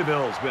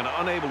 Louisville's been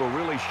unable to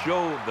really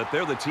show that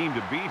they're the team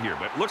to beat here,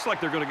 but it looks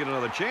like they're going to get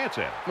another chance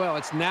at it. Well,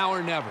 it's now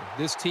or never.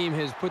 This team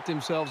has put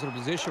themselves in a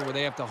position where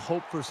they have to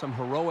hope for some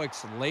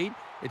heroics late.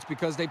 It's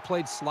because they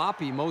played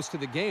sloppy most of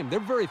the game. They're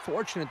very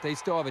fortunate they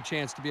still have a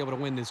chance to be able to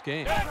win this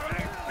game.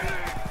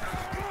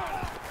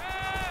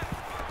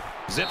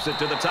 Zips it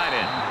to the tight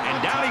end,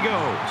 and down he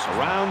goes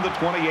around the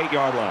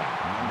 28-yard line.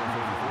 Number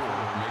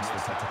 44 makes the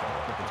tackle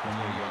at the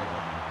 28-yard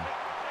line.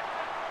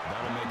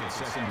 That'll make it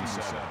 2nd and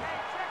 7.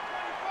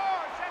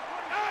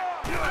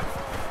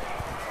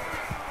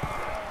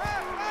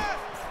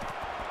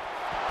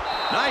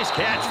 Nice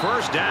catch,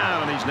 first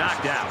down, and he's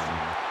knocked out.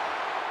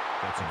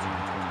 That's a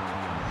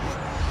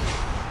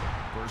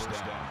first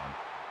down.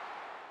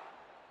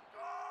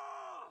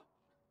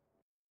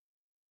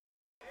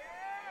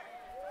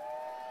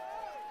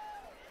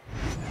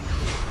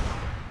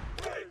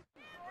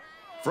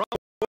 From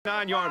the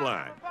 9-yard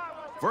line,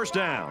 first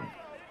down.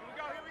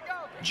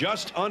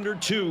 Just under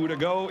 2 to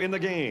go in the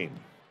game.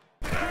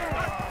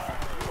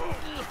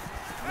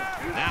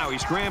 Now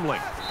he's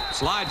scrambling.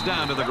 Slides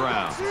down to the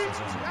ground. Gain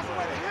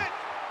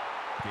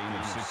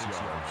of 6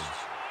 yards.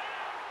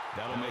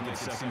 That'll make it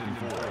 2nd and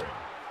 4.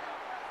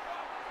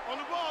 On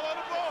the ball, on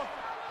the ball.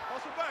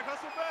 Hustle back,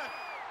 hustle back.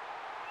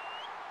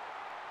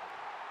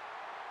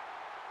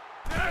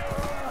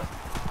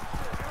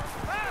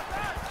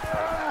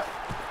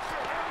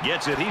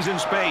 Gets it. He's in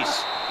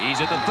space. He's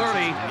at the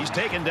 30. He's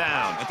taken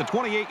down at the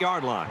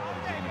 28-yard line.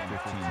 Gain of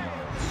 15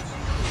 yards.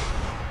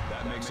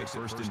 That makes it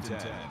 1st and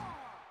 10.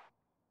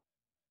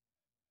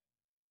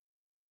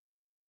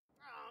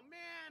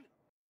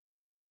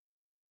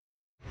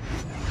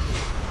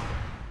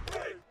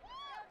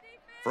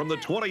 From the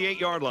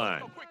 28-yard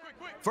line,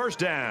 first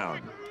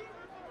down.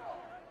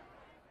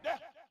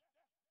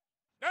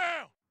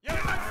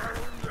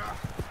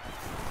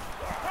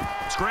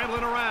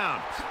 Scrambling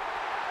around.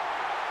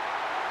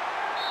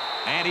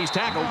 And he's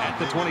tackled at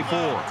the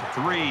 24.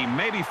 3,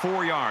 maybe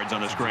 4 yards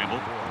on the scramble.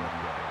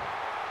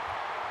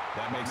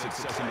 That makes it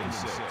 2nd and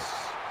 6. Get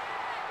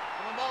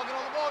on the ball, get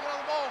on the ball, get on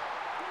the ball.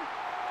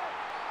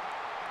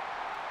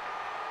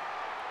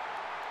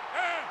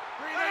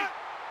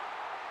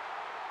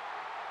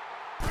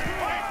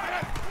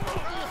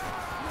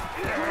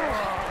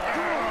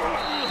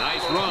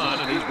 Nice run,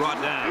 and he's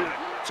brought down.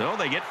 So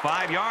they get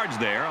 5 yards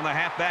there on the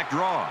halfback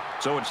draw.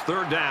 So it's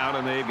 3rd down,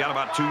 and they've got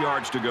about 2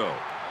 yards to go.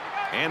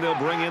 And they'll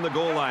bring in the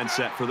goal line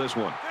set for this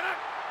one.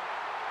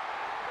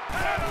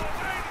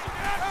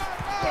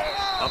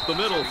 Up the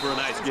middle for a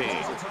nice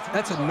gain.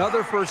 That's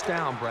another first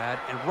down, Brad.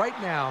 And right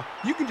now,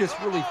 you can just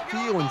really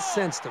feel and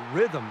sense the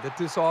rhythm that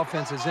this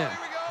offense is in.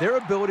 Their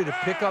ability to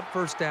pick up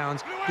first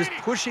downs, just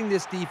pushing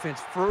this defense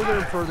further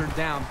and further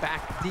down,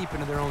 back deep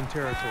into their own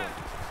territory.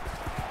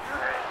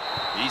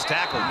 He's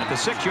tackled at the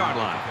 6-yard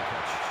line.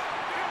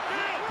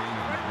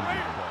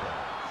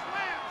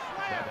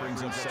 That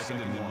brings up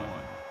 2nd and 1.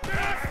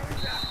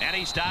 And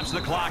he stops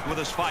the clock with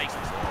a spike.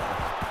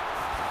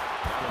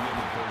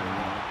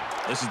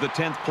 This is the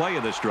 10th play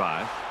of this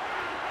drive.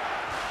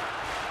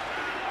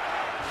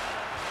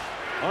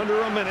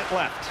 Under a minute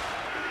left.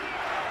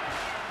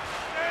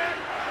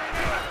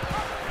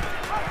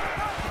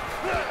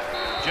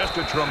 Just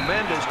a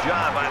tremendous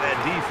job by that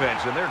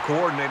defense, and their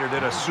coordinator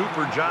did a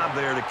super job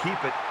there to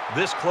keep it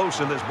this close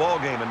in this ball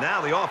game, and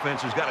now the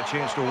offense has got a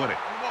chance to win it.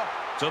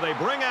 So they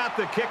bring out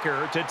the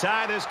kicker to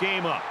tie this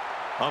game up.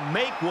 A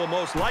make will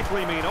most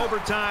likely mean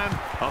overtime,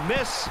 a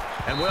miss,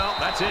 and, well,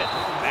 that's it.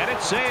 And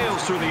it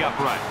sails through the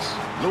uprights.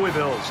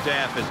 Louisville's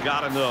staff has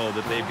got to know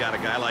that they've got a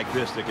guy like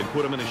this that can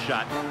put them in a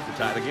shot to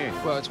tie the game.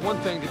 Well, it's one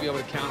thing to be able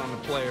to count on the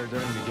player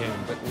during the game,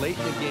 but late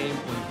in the game,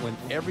 when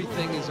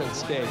everything is at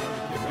stake,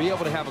 to be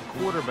able to have a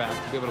quarterback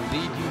to be able to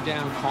lead you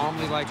down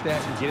calmly like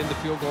that and get into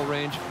field goal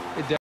range,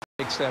 it definitely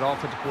makes that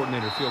offensive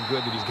coordinator feel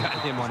good that he's got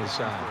him on his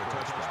side.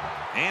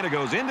 And it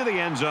goes into the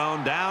end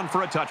zone, down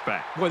for a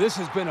touchback. Boy, this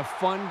has been a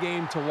fun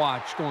game to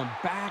watch, going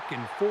back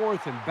and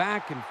forth and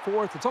back and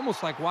forth. It's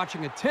almost like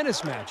watching a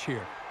tennis match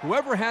here.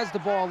 Whoever has the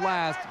ball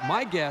last,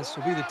 my guess,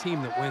 will be the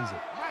team that wins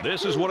it.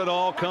 This is what it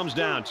all comes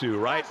down to,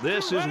 right?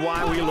 This is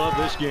why we love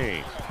this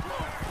game.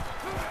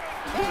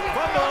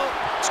 Fumble.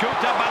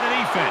 Scooped up by the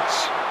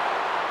defense.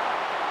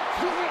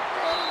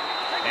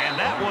 And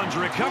that one's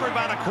recovered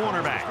by the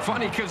cornerback.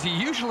 Funny, because you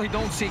usually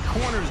don't see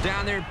corners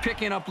down there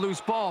picking up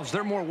loose balls.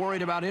 They're more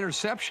worried about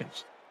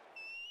interceptions.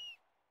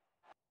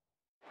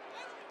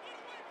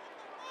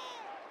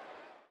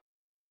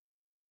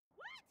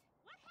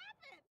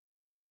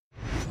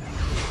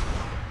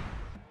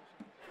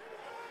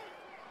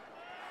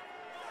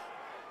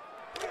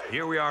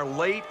 Here we are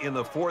late in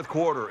the 4th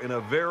quarter in a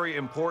very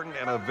important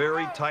and a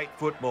very tight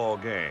football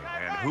game.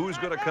 And who's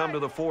going to come to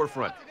the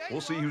forefront?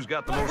 We'll see who's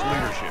got the most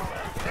leadership.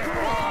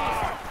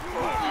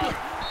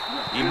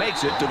 He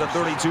makes it to the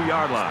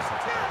 32-yard line.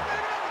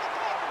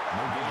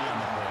 No gain on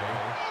the play.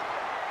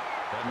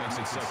 That makes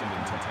it 2nd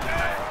and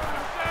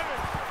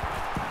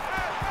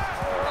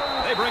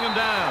 10. They bring him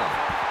down.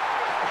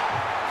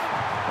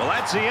 Well,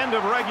 that's the end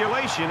of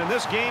regulation, and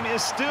this game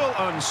is still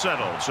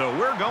unsettled, so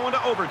we're going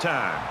to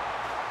overtime.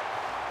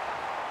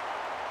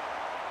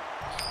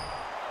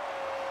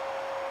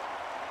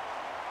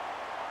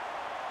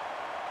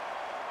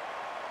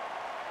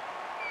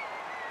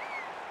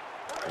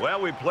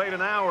 Well, we played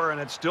an hour, and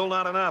it's still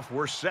not enough.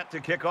 We're set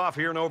to kick off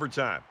here in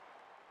overtime.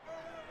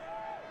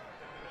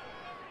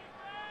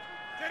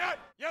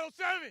 Yellow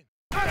 7.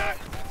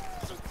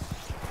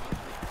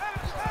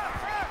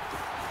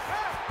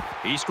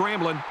 He's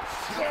scrambling.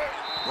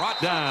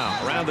 Brought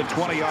down around the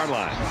 20-yard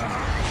line.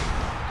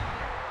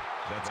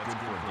 That's good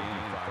for a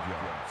gain of 5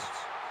 yards.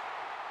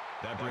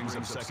 That brings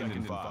up 2nd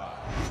and 5.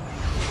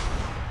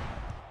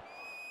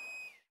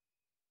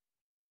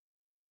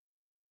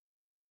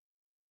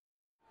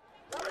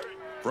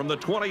 From the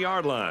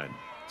 20-yard line,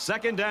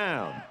 2nd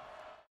down.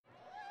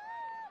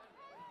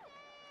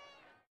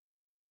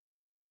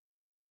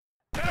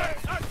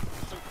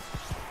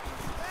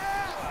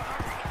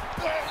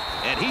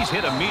 And he's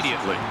hit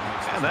immediately.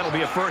 And that'll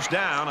be a 1st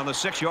down on the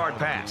 6-yard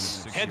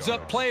pass.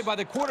 Heads-up play by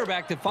the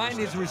quarterback to find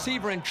his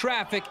receiver in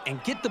traffic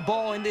and get the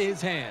ball into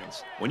his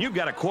hands. When you've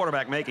got a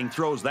quarterback making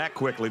throws that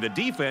quickly, the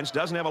defense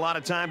doesn't have a lot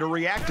of time to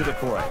react to the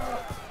play.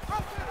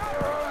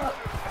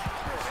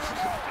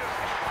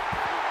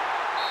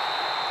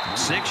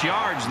 Six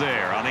yards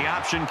there on the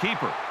option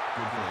keeper.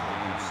 Good for a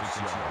gain of 6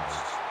 yards.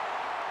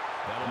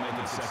 That'll make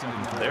it 2nd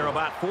and 4. They're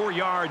about 4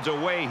 yards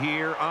away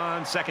here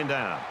on 2nd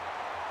down.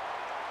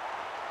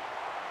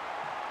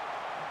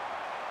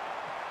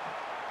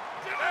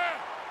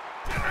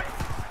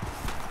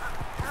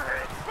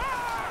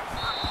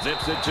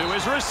 Zips it to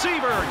his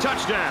receiver.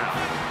 Touchdown.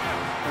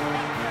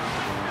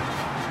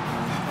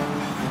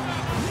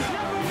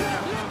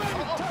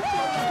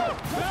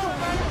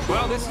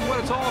 Well, this is what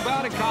it's all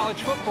about in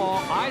college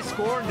football. I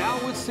score, now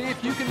let's see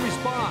if you can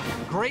respond.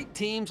 Great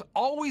teams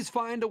always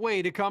find a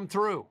way to come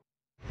through.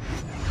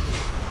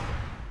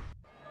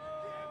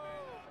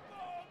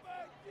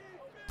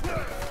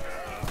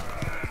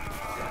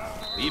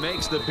 He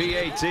makes the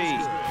PAT.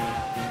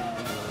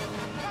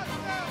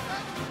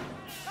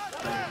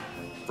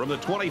 From the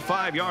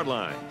 25-yard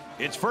line,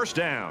 it's 1st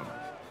down.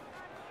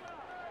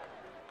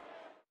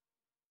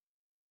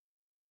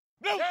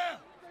 No.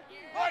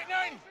 Right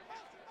 90.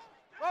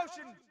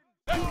 Motion.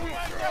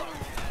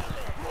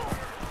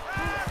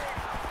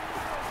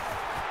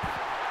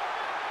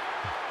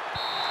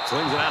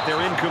 Slings it out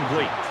there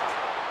incomplete.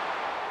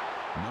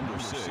 Number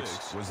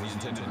 6 was the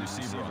intended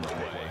receiver on the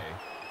play.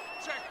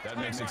 That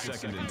makes it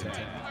 2nd and 10.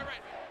 All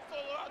right.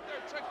 Solo out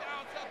there. Check the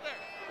outs out there.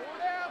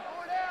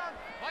 4 down.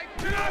 Mike,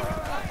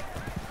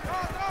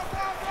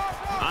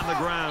 On the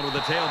ground with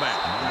the tailback.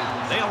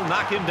 They'll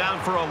knock him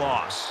down for a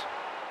loss.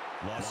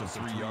 Loss of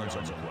 3 yards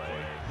on the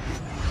play.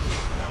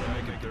 That'll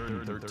make it 3rd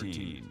and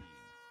 13.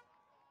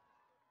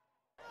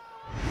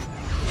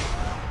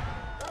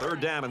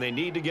 3rd down, and they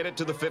need to get it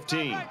to the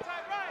 15. 4 down.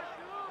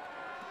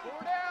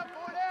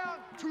 4 down.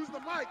 Choose the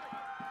mic.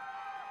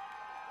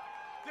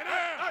 Sit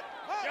down.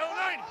 Yellow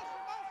 90.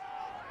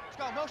 Let's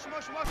go. Motion.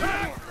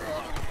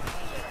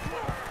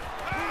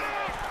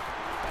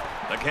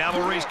 The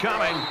cavalry's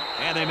coming,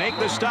 and they make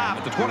the stop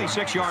at the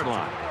 26-yard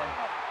line.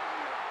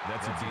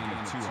 That's a gain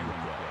of 2 on the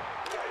play.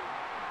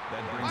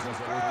 That brings us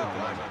 4th and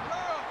 11.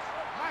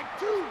 Mike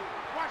 2.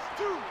 Watch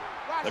 2.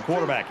 The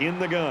quarterback in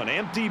the gun,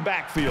 empty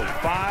backfield,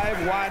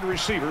 5 wide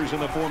receivers in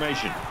the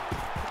formation.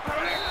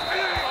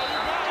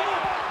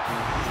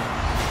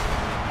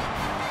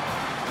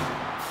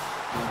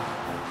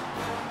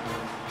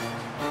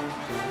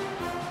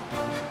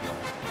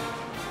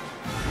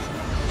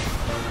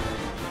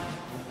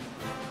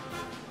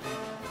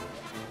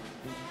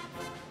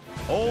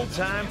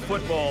 Old-time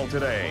football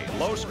today.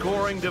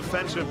 Low-scoring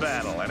defensive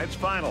battle, and it's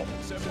final.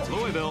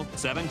 Louisville,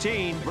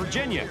 17.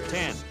 Virginia,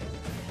 10.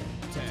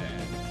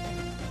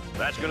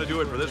 That's going to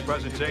do it for this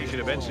presentation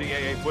of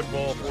NCAA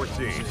Football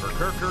 14. For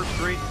Kirk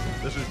Street,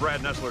 this is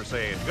Brad Nessler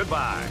saying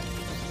goodbye.